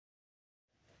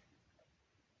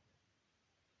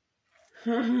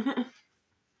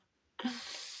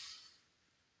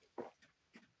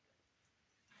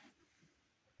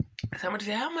Somebody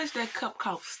say, how much that cup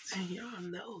costs? Y'all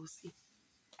know. See.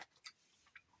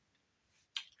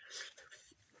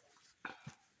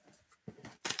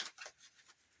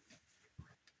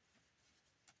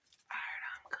 Alright,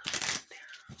 I'm good now.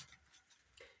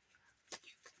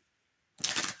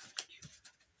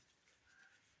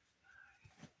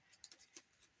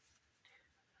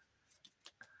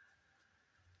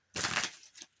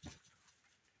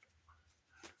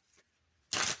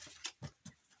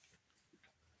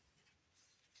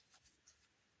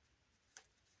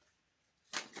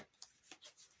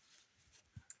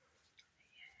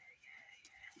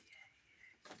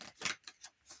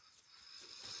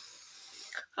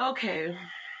 Okay,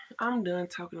 I'm done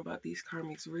talking about these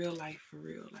karmics real life for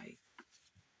real. Like,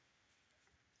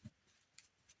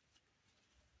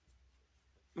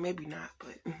 maybe not,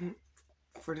 but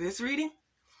for this reading,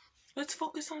 let's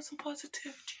focus on some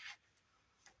positivity.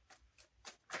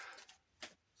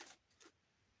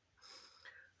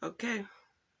 Okay.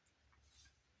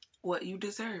 What you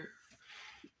deserve.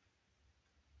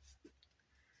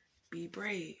 Be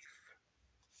brave.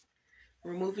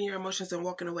 Removing your emotions and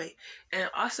walking away. And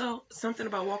also, something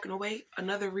about walking away,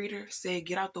 another reader said,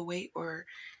 get out the way or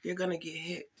you're going to get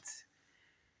hit.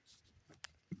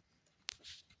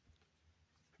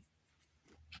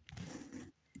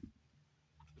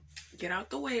 Get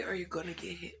out the way or you're going to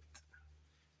get hit.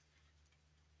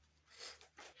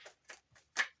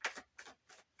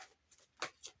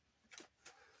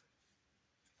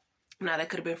 Now, that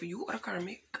could have been for you or the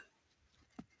karmic.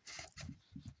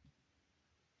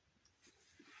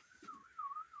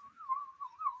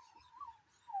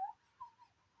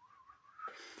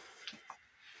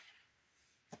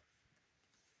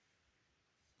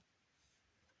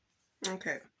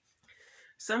 Okay.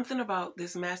 Something about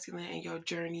this masculine in your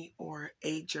journey or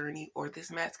a journey or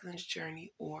this masculine's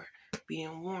journey or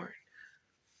being warned.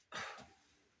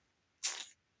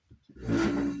 Thank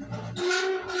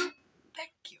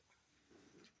you.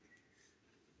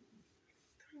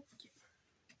 Thank you.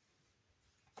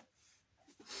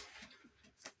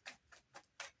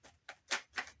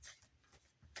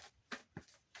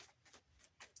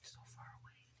 So far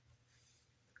away.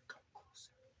 Come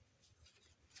closer.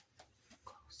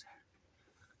 Closer.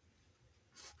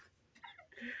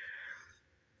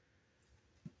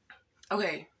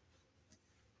 Okay.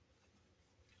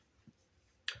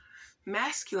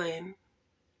 Masculine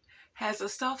has a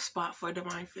soft spot for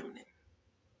divine feminine.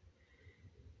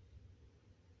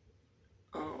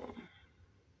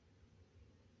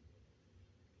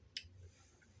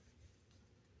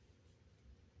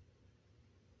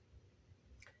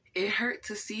 It hurt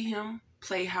to see him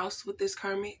play house with this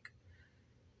karmic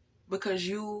because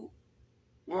you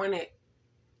wanted,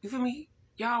 you feel me?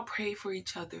 Y'all pray for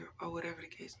each other or whatever the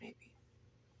case may be.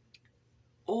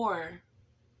 Or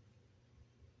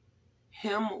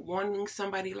him wanting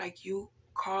somebody like you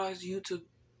caused you to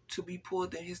be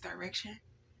pulled in his direction.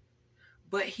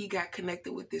 But he got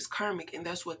connected with this karmic and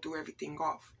that's what threw everything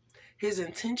off. His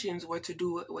intentions were to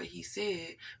do what he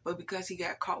said, but because he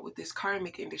got caught with this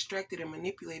karmic and distracted and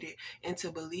manipulated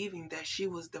into believing that she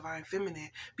was divine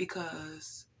feminine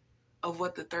because of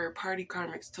what the third party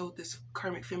karmics told this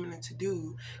karmic feminine to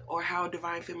do or how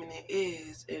divine feminine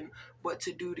is and what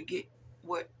to do to get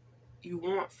what you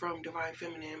want from divine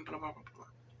feminine, blah, blah, blah, blah.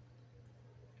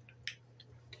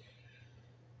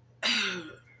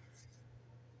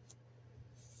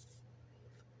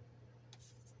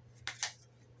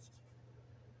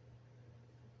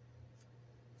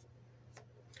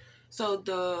 So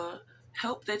the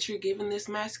help that you're giving this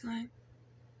masculine,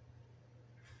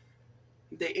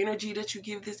 the energy that you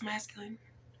give this masculine,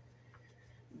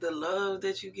 the love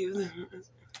that you give them,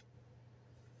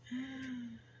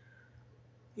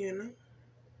 you know?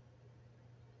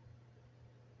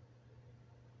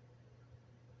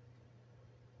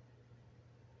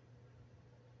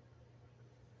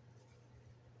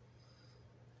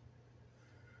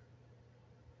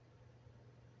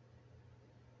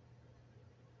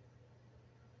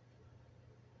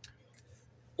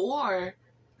 Or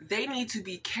they need to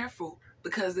be careful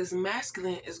because this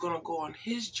masculine is going to go on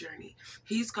his journey.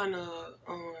 He's going to,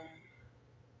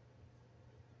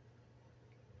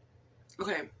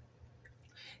 okay.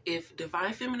 If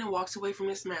divine feminine walks away from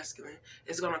this masculine,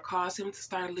 it's going to cause him to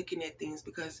start looking at things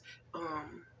because,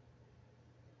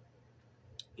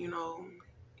 you know,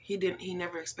 he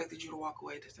never expected you to walk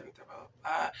away.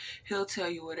 He'll tell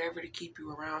you whatever to keep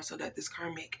you around so that this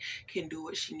karmic can do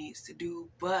what she needs to do.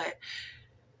 But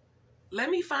let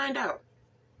me find out.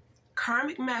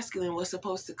 karmic masculine was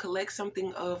supposed to collect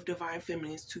something of divine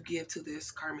feminines to give to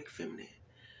this karmic feminine.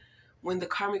 When the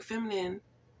karmic feminine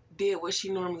did what she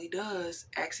normally does,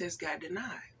 access got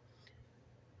denied.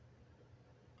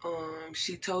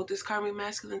 She told this karmic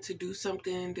masculine to do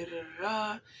something,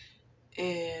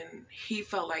 and he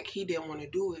felt like he didn't want to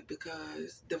do it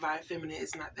because divine feminine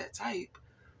is not that type.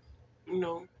 You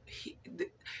know,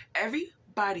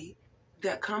 everybody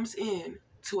that comes in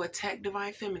to attack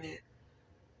divine feminine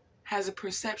has a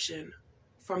perception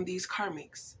from these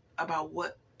karmics about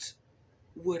what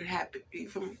would happen. You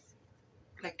feel me?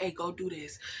 Like, hey, go do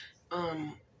this.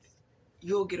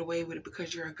 You'll get away with it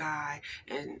because you're a guy,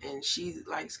 and she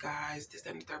likes guys, this,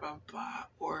 that, and the third, blah, blah, blah.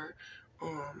 Or,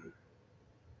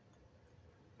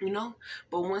 you know?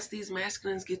 But once these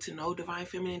masculines get to know divine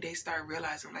feminine, they start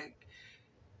realizing, like,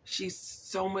 she's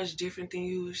so much different than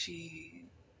you. She,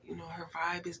 you know, her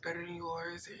vibe is better than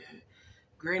yours. And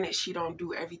granted, she don't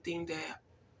do everything that,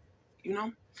 you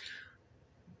know?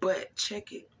 But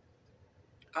check it.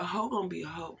 A hoe gonna be a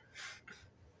hoe.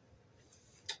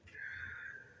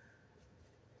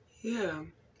 Yeah.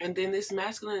 And then this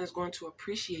masculine is going to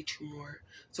appreciate you more.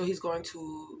 So he's going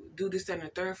to do this and the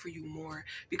third for you more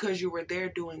because you were there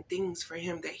doing things for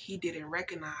him that he didn't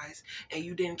recognize. And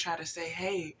you didn't try to say,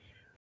 hey,